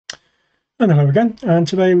And hello again, and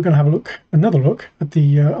today we're going to have another look at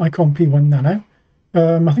the Icon P1-Nano.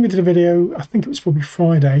 I think I did a video, I think it was probably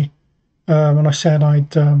Friday, and I said I'd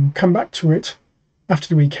come back to it after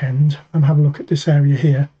the weekend and have a look at this area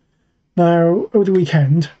here. Now, over the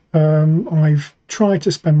weekend, I've tried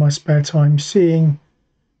to spend my spare time seeing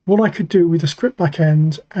what I could do with the script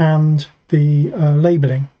backend and the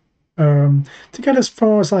labeling to get as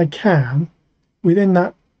far as I can within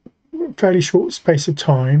that fairly short space of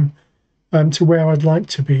time to where I'd like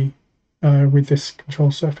to be with this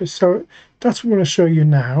control surface. So that's what I'm going to show you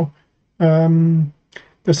now.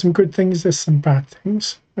 There's some good things, there's some bad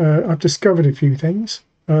things. I've discovered a few things.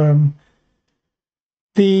 The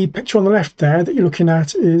picture on the left there that you're looking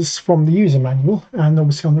at is from the user manual, and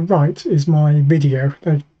obviously on the right is my video.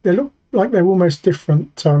 They look like they're almost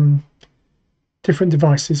different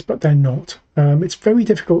devices, but they're not. It's very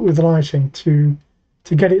difficult with lighting to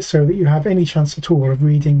get it so that you have any chance at all of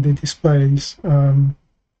reading the displays on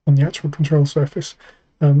the actual control surface.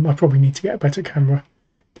 I probably need to get a better camera.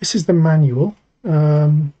 This is the manual.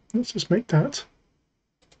 Let's just make that.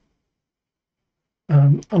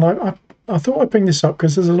 And I thought I'd bring this up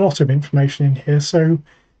because there's a lot of information in here. So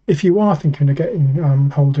if you are thinking of getting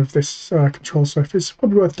hold of this control surface, it's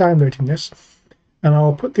probably worth downloading this. And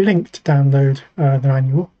I'll put the link to download the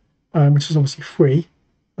manual, which is obviously free.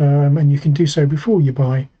 And you can do so before you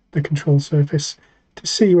buy the control surface to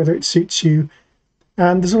see whether it suits you.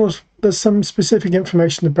 And there's some specific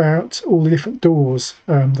information about all the different doors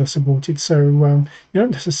that are supported. So you don't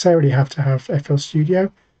necessarily have to have FL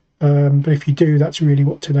Studio, but if you do, that's really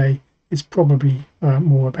what today is probably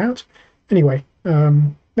more about. Anyway,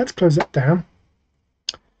 let's close that down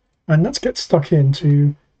and let's get stuck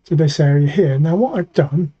into this area here. Now, what I've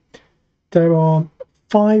done, there are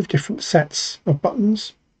 5 different sets of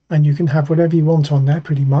buttons, and you can have whatever you want on there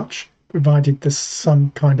pretty much, provided there's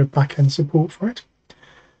some kind of back-end support for it.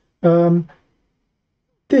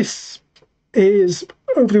 This is,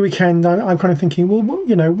 over the weekend, I'm kind of thinking, well,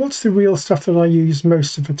 you know, what's the real stuff that I use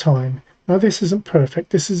most of the time? Now, this isn't perfect.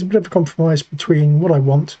 This is a bit of a compromise between what I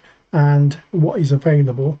want and what is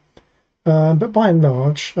available. But by and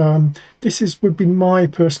large, this would be my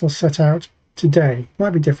personal set out today. Might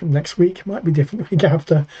be different next week, might be different the week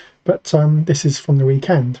after, but this is from the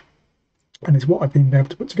weekend and is what I've been able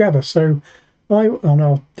to put together. So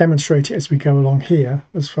I'll demonstrate it as we go along here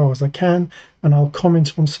as far as I can, and I'll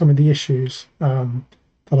comment on some of the issues that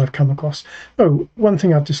I've come across. Oh, one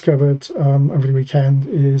thing I've discovered over the weekend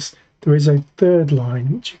is there is a third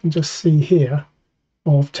line, which you can just see here,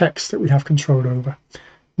 of text that we have control over.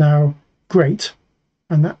 Now, great,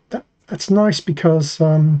 and that's nice because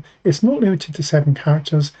it's not limited to 7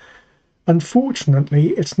 characters. Unfortunately,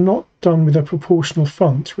 it's not done with a proportional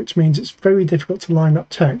font, which means it's very difficult to line up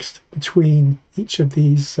text between each of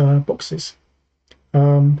these boxes.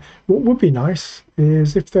 What would be nice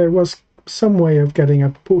is if there was some way of getting a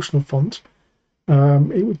proportional font.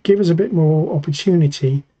 It would give us a bit more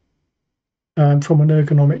opportunity from an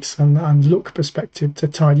ergonomics and look perspective to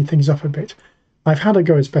tidy things up a bit. I've had a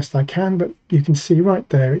go as best I can, but you can see right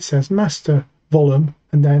there it says master volume,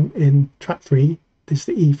 and then in track 3 there's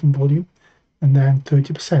the E from volume, and then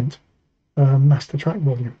 30% master track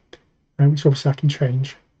volume, which obviously I can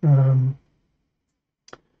change.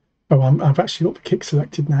 I've actually got the kick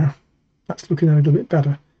selected now. That's looking a little bit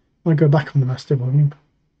better. When I go back on the master volume,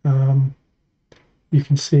 you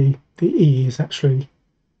can see the E is actually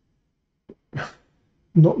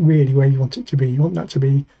not really where you want it to be. You want that to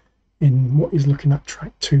be in what is looking at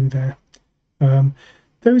track 2 there.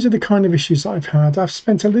 Those are the kind of issues that I've had. I've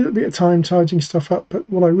spent a little bit of time tidying stuff up, but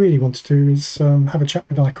what I really want to do is have a chat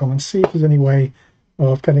with Icon and see if there's any way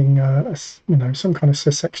of getting some kind of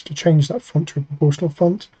sysx to change that font to a proportional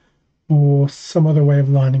font, or some other way of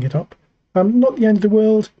lining it up. Not the end of the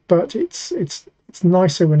world, but it's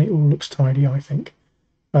nicer when it all looks tidy, I think,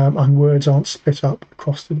 and words aren't split up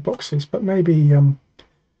across the boxes. But maybe you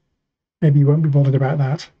won't be bothered about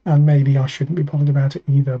that, and maybe I shouldn't be bothered about it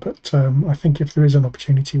either. But I think if there is an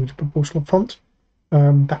opportunity with a proportional font,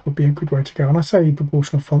 that would be a good way to go. And I say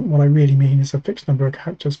proportional font, what I really mean is a fixed number of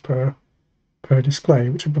characters per display,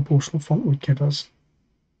 which a proportional font would give us.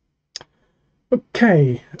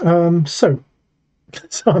 Okay, so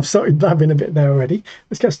I've started blabbing a bit there already.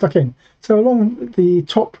 Let's get stuck in. So along the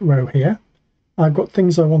top row here, I've got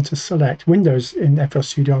things I want to select. Windows in FL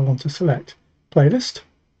Studio I want to select. Playlist,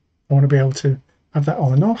 I want to be able to have that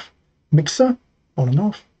on and off. Mixer, on and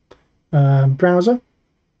off. Browser,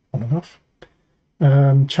 on and off.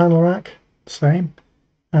 Channel rack, same.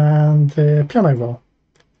 And the piano roll.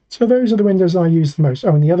 So those are the windows I use the most.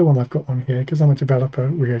 Oh, and the other one I've got on here, because I'm a developer,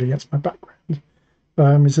 really, that's my background,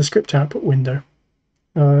 is the script output window,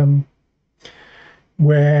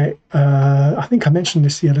 where I think I mentioned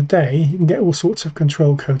this the other day. You can get all sorts of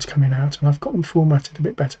control codes coming out, and I've got them formatted a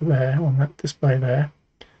bit better there on that display there.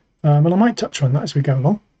 And I might touch on that as we go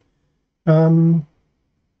along.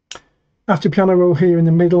 After piano roll here in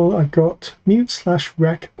the middle, I've got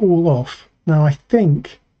mute/rec all off. Now I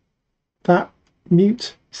think that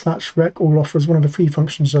mute/rec all off was one of the free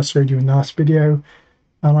functions I showed you in the last video,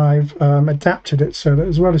 and I've adapted it so that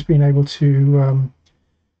as well as being able to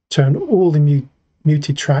turn all the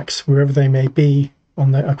muted tracks wherever they may be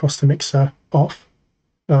on across the mixer off,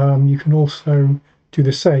 you can also do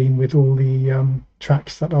the same with all the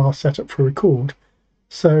tracks that are set up for record.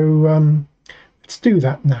 So let's do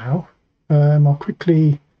that now. I'll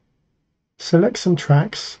quickly select some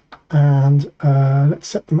tracks and let's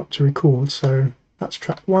set them up to record. So that's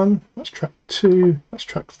track 1, that's track 2, that's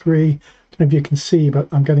track 3. I don't know if you can see, but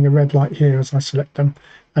I'm getting a red light here as I select them.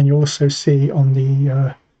 And you'll also see on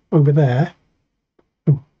the over there.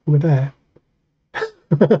 Oh, over there.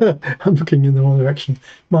 I'm looking in the wrong direction.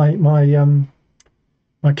 My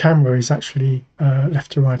camera is actually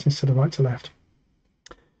left to right instead of right to left.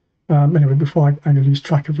 Anyway, before I lose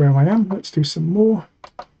track of where I am, let's do some more.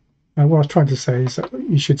 What I was trying to say is that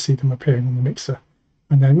you should see them appearing on the mixer.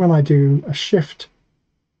 And then when I do a shift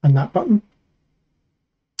and that button,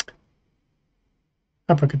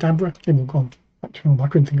 abracadabra, game all gone. Actually, I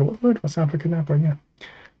couldn't think of what word was abracadabra, yeah.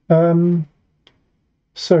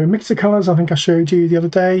 So mixer colors, I think I showed you the other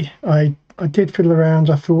day. I did fiddle around.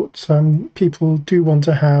 I thought people do want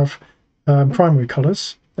to have primary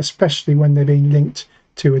colors, especially when they're being linked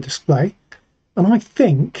to a display. And I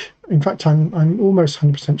think, in fact, I'm almost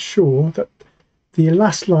 100% sure that the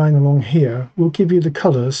last line along here will give you the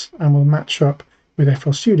colors and will match up with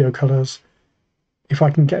FL Studio colors if I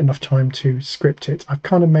can get enough time to script it. I've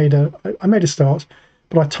kind of made a start,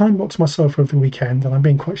 but I time blocked myself over the weekend, and I'm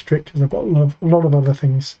being quite strict because I've got a lot of other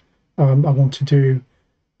things I want to do,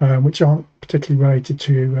 which aren't particularly related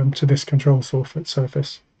to this control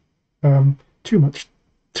surface. Too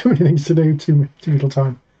many things to do, too little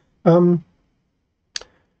time.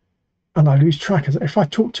 And I lose track. If I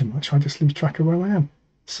talk too much, I just lose track of where I am.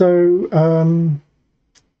 So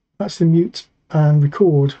that's the mute and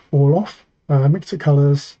record all off. Mixer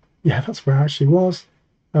colors, yeah, that's where I actually was.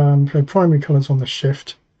 So primary colors on the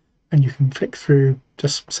shift, and you can flick through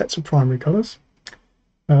just sets of primary colors.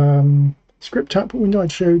 Script output window I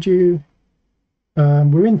showed you.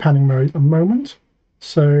 We're in panning mode at the moment,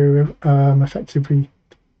 so effectively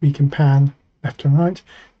we can pan left and right.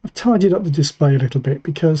 I've tidied up the display a little bit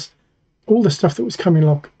because all the stuff that was coming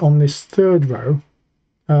up on this third row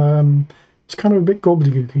it's kind of a bit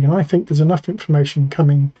gobbledygooky, and I think there's enough information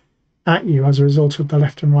coming at you as a result of the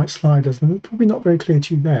left and right sliders, and it's probably not very clear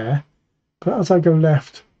to you there, but as I go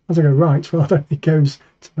right, rather, it goes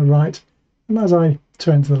to the right, and as I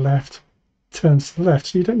turn to the left, it turns to the left.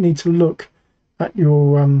 So you don't need to look at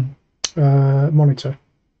your monitor.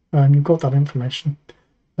 You've got that information.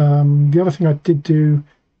 The other thing I did do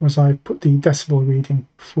was I put the decibel reading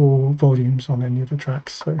for volumes on any of the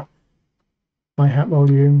tracks. So hi-hat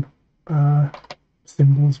volume,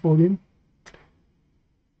 cymbals volume.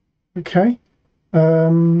 Okay.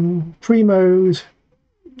 Free mode,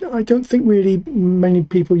 I don't think really many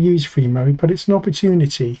people use free mode, but it's an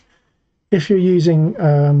opportunity. If you're using,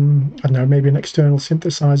 I don't know, maybe an external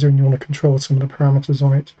synthesizer and you want to control some of the parameters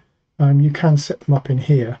on it, you can set them up in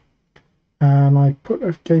here. And I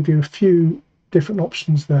gave you a few different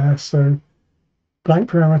options there. So blank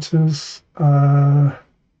parameters,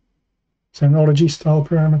 Xenology style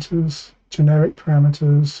parameters, generic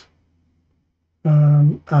parameters,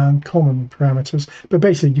 and common parameters. But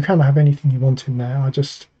basically, you can have anything you want in there. I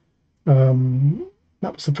just that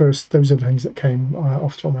was the first. Those are the things that came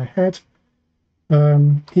off the top of my head.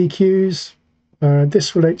 EQs.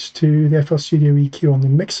 This relates to the FL Studio EQ on the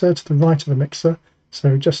mixer, to the right of the mixer.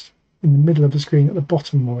 So just in the middle of the screen at the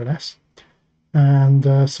bottom, more or less. And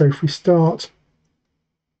so if we start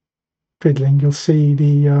fiddling, you'll see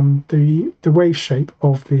the wave shape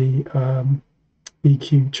of the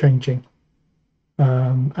EQ changing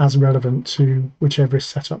as relevant to whichever is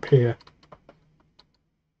set up here.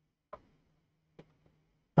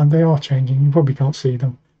 And they are changing. You probably can't see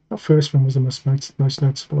them. That first one was the most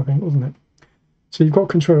noticeable, I think, wasn't it? So you've got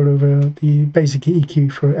control over the basic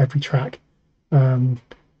EQ for every track.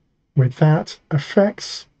 With that,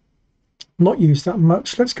 effects, not used that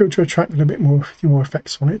much. Let's go to a track with a few more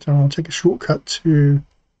effects on it, and I'll take a shortcut to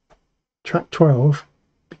track 12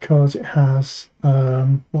 because it has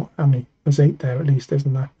what, how many? There's 8 there at least,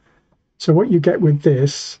 isn't there? So what you get with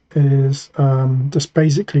this is just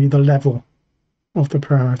basically the level of the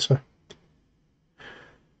parameter.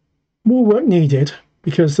 More work needed,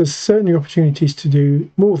 because there's certainly opportunities to do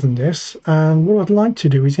more than this, and what I'd like to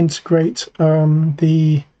do is integrate in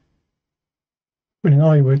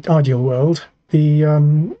an ideal world, the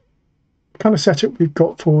kind of setup we've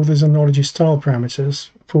got for the Zonology style parameters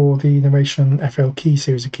for the Innovation FL key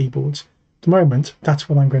series of keyboards. At the moment, that's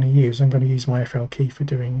what I'm going to use. I'm going to use my FL key for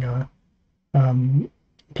doing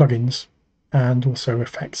plugins and also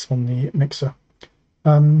effects on the mixer.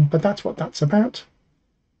 But that's what that's about.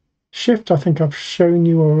 Shift, I think I've shown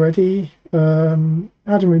you already. Add and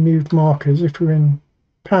remove markers. If we're in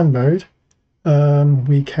pan mode,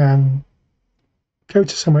 we can go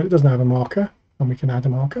to somewhere that doesn't have a marker, and we can add a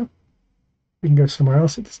marker. We can go somewhere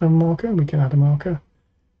else that doesn't have a marker, and we can add a marker.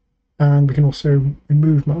 And we can also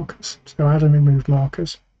remove markers. So add and remove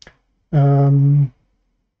markers. The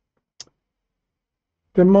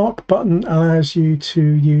mark button allows you to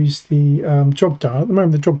use the jog dial. At the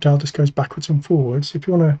moment, the jog dial just goes backwards and forwards. If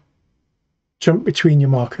you want to jump between your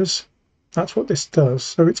markers, that's what this does.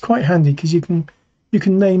 So it's quite handy because you can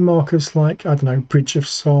name markers like, I don't know, bridge of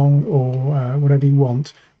song or whatever you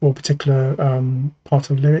want, or a particular part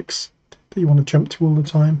of lyrics that you want to jump to all the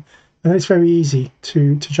time. And it's very easy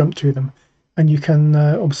to jump to them. And you can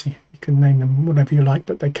obviously you can name them whatever you like,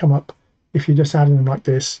 but they come up if you're just adding them like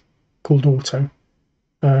this, called auto.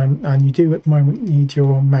 And you do at the moment need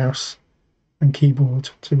your mouse and keyboard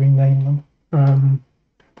to rename them.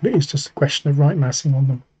 But it is just a question of right mousing on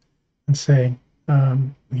them and saying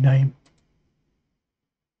rename.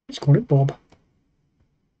 Let's call it Bob.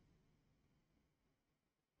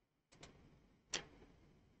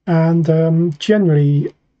 And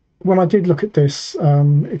generally, when I did look at this,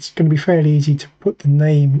 it's going to be fairly easy to put the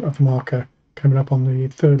name of the marker coming up on the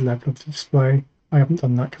third level of the display. I haven't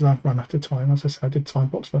done that because I've run out of time. As I said, I did time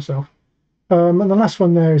box myself. And the last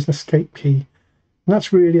one there is an escape key. And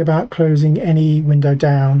that's really about closing any window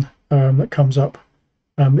down that comes up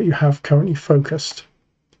that you have currently focused.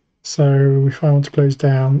 So if I want to close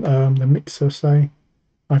down the mixer, say,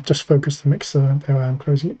 I've just focused the mixer, there I am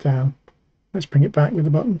closing it down. Let's bring it back with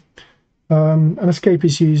the button. An escape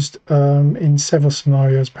is used in several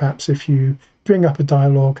scenarios. Perhaps if you bring up a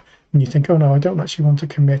dialogue and you think, oh no, I don't actually want to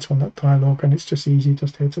commit on that dialogue, and it's just easy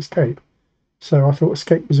just to hit escape. So I thought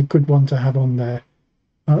escape was a good one to have on there.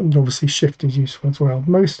 And obviously shift is useful as well.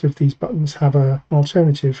 Most of these buttons have an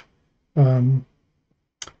alternative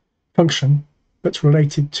function that's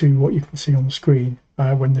related to what you can see on the screen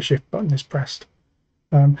when the shift button is pressed.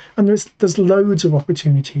 And there's loads of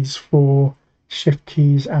opportunities for shift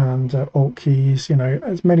keys and alt keys, you know,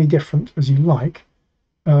 as many different as you like.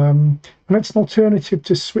 And it's an alternative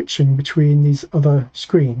to switching between these other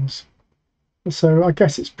screens. So I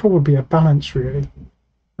guess it's probably a balance really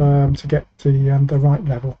to get the right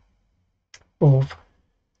level of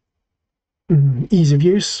ease of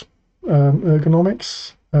use,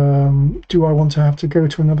 ergonomics. Do I want to have to go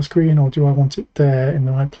to another screen, or do I want it there in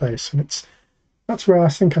the right place? And that's where I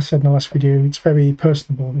think I said in the last video, it's very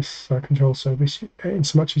personable, this control service, in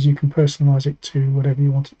so much as you can personalize it to whatever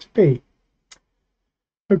you want it to be.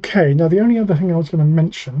 Okay, now the only other thing I was going to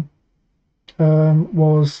mention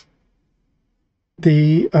was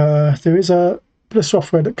there is a bit of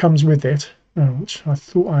software that comes with it, which I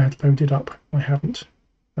thought I had loaded up. I haven't.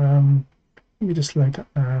 Let me just load that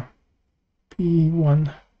now.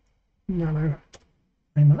 P1-Nano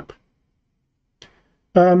iMap.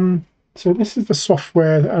 So this is the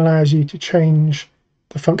software that allows you to change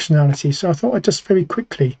the functionality. So I thought I'd just very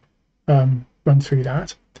quickly run through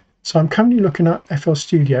that. So I'm currently looking at FL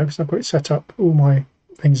Studio because I've got it set up, all my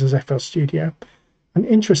things as FL Studio. And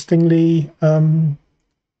interestingly, no,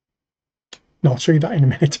 I'll show you that in a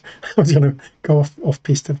minute. I was going to go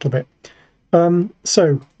off-piste a little bit.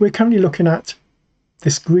 So we're currently looking at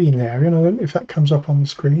this green area. I don't know if that comes up on the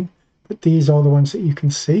screen, but these are the ones that you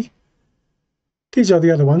can see. These are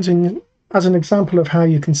the other ones. And as an example of how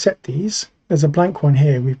you can set these, there's a blank one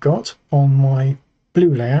here we've got on my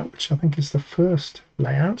blue layout, which I think is the first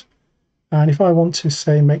layout. And if I want to,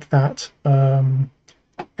 say, make that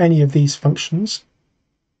any of these functions,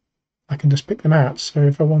 I can just pick them out. So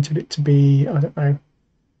if I wanted it to be, I don't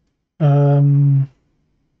know,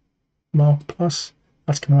 mark plus,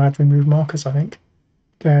 that's going to add remove markers, I think.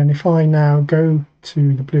 Then if I now go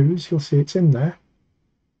to the blues, you'll see it's in there.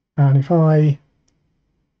 And if I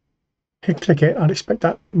click it, I'd expect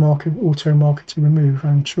that marker, auto marker, to remove.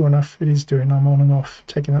 And sure enough, it is doing. I'm on and off,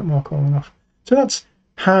 taking that marker on and off. So that's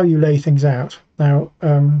how you lay things out. Now,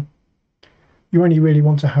 you only really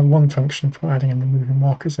want to have one function for adding and removing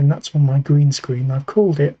markers, and that's on my green screen. I've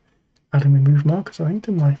called it add and remove markers, I think,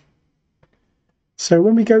 didn't I? So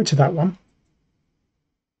when we go to that one,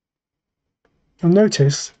 you'll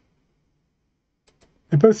notice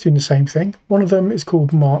they're both doing the same thing. One of them is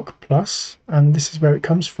called Mark Plus, and this is where it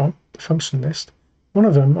comes from, the function list. One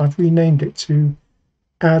of them, I've renamed it to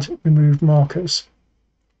Add Remove Markers.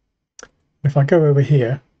 If I go over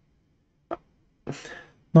here,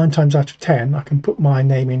 9 times out of 10, I can put my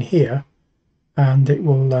name in here and it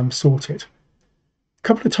will sort it. A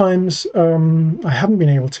couple of times I haven't been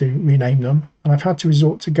able to rename them, and I've had to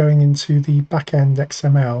resort to going into the backend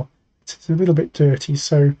XML. It's a little bit dirty,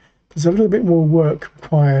 so there's a little bit more work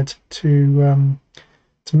required to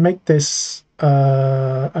make this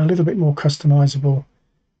a little bit more customizable.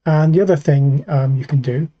 And the other thing you can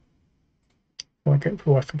do,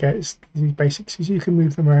 before I forget, is these basics, is you can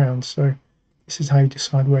move them around. So this is how you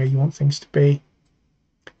decide where you want things to be.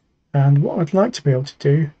 And what I'd like to be able to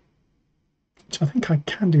do, which I think I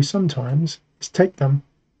can do sometimes, is take them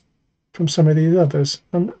from some of these others.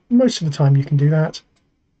 And most of the time you can do that.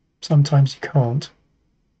 Sometimes you can't.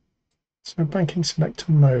 So banking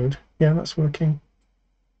selector mode. Yeah, that's working.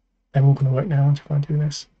 They're all going to work now if I do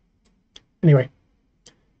this. Anyway,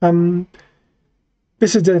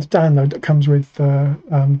 this is the download that comes with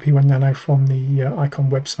P1-Nano from the Icon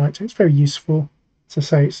website. It's very useful. As I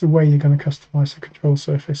say, it's the way you're going to customize the control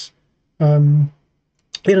surface. In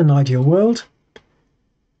an ideal world,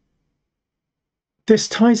 this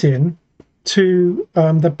ties in to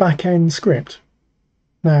the back-end script.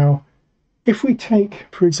 Now, if we take,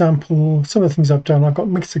 for example, some of the things I've done, I've got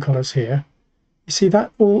mixer colors here. You see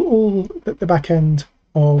that all that the back end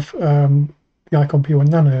of the Icon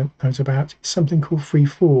P1-Nano knows about is something called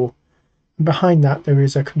free-for. And behind that, there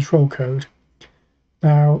is a control code.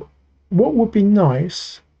 Now, what would be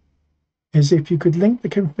nice is if you could link the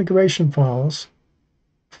configuration files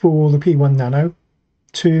for the P1-Nano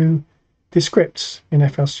to the scripts in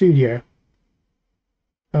FL Studio.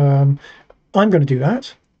 I'm going to do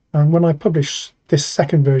that, and when I publish this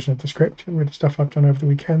second version of the script with the stuff I've done over the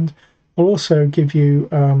weekend, I'll also give you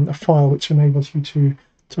a file which enables you to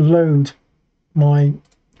load my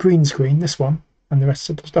green screen, this one, and the rest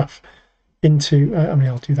of the stuff into,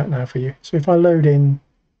 I'll do that now for you. So if I load in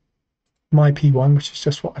my P1, which is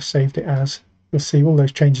just what I saved it as, you'll see all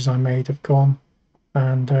those changes I made have gone,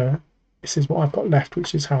 and this is what I've got left,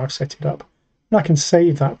 which is how I've set it up. And I can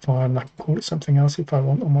save that file and I can call it something else if I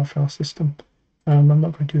want on my file system. I'm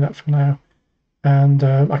not going to do that for now. And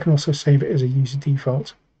I can also save it as a user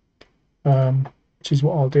default, which is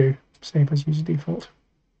what I'll do, save as user default.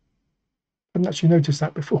 I hadn't actually noticed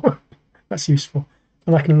that before. That's useful.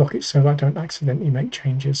 And I can lock it so I don't accidentally make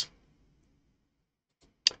changes.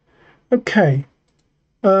 Okay,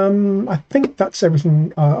 I think that's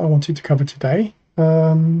everything I wanted to cover today.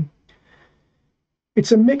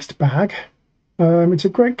 It's a mixed bag. It's a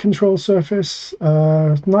great control surface,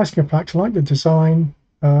 nice and compact. I like the design,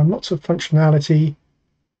 lots of functionality,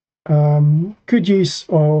 good use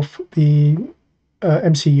of the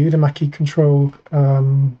MCU, the Mackie control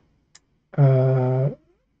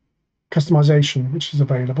customization, which is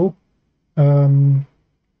available.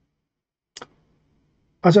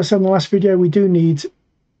 As I said in the last video, we do need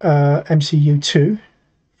MCU 2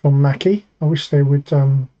 from Mackie. I wish they would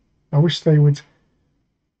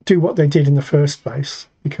do what they did in the first place,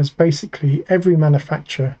 because basically every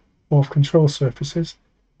manufacturer of control surfaces,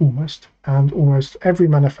 almost every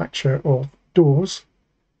manufacturer of doors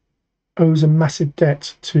owes a massive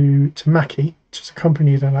debt to Mackie, which is a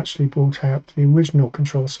company that actually brought out the original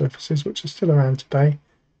control surfaces, which are still around today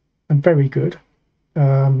and very good.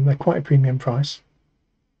 They're quite a premium price,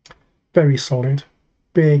 very solid,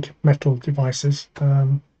 big metal devices.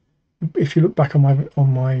 If you look back on my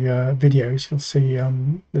videos, you'll see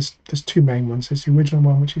there's two main ones. There's the original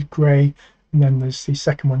one, which is grey, and then there's the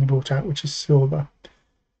second one they brought out, which is silver.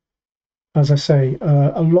 As I say,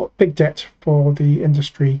 big debt for the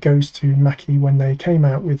industry goes to Mackie when they came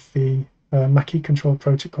out with the Mackie control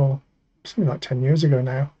protocol, something like 10 years ago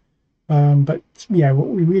now. But yeah, what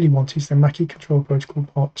we really want is the Mackie control protocol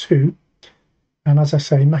part 2. And as I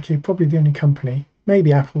say, Mackie are probably the only company.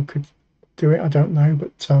 Maybe Apple could do it, I don't know,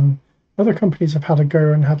 but other companies have had a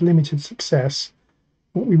go and had limited success.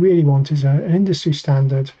 What we really want is an industry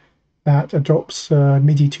standard that adopts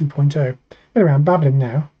MIDI 2.0. Anyway, I'm babbling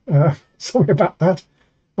now. Sorry about that.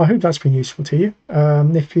 I hope that's been useful to you.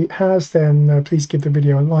 If it has, then please give the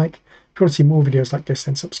video a like. If you want to see more videos like this,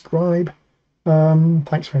 then subscribe.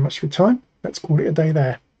 Thanks very much for your time. Let's call it a day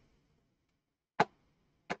there.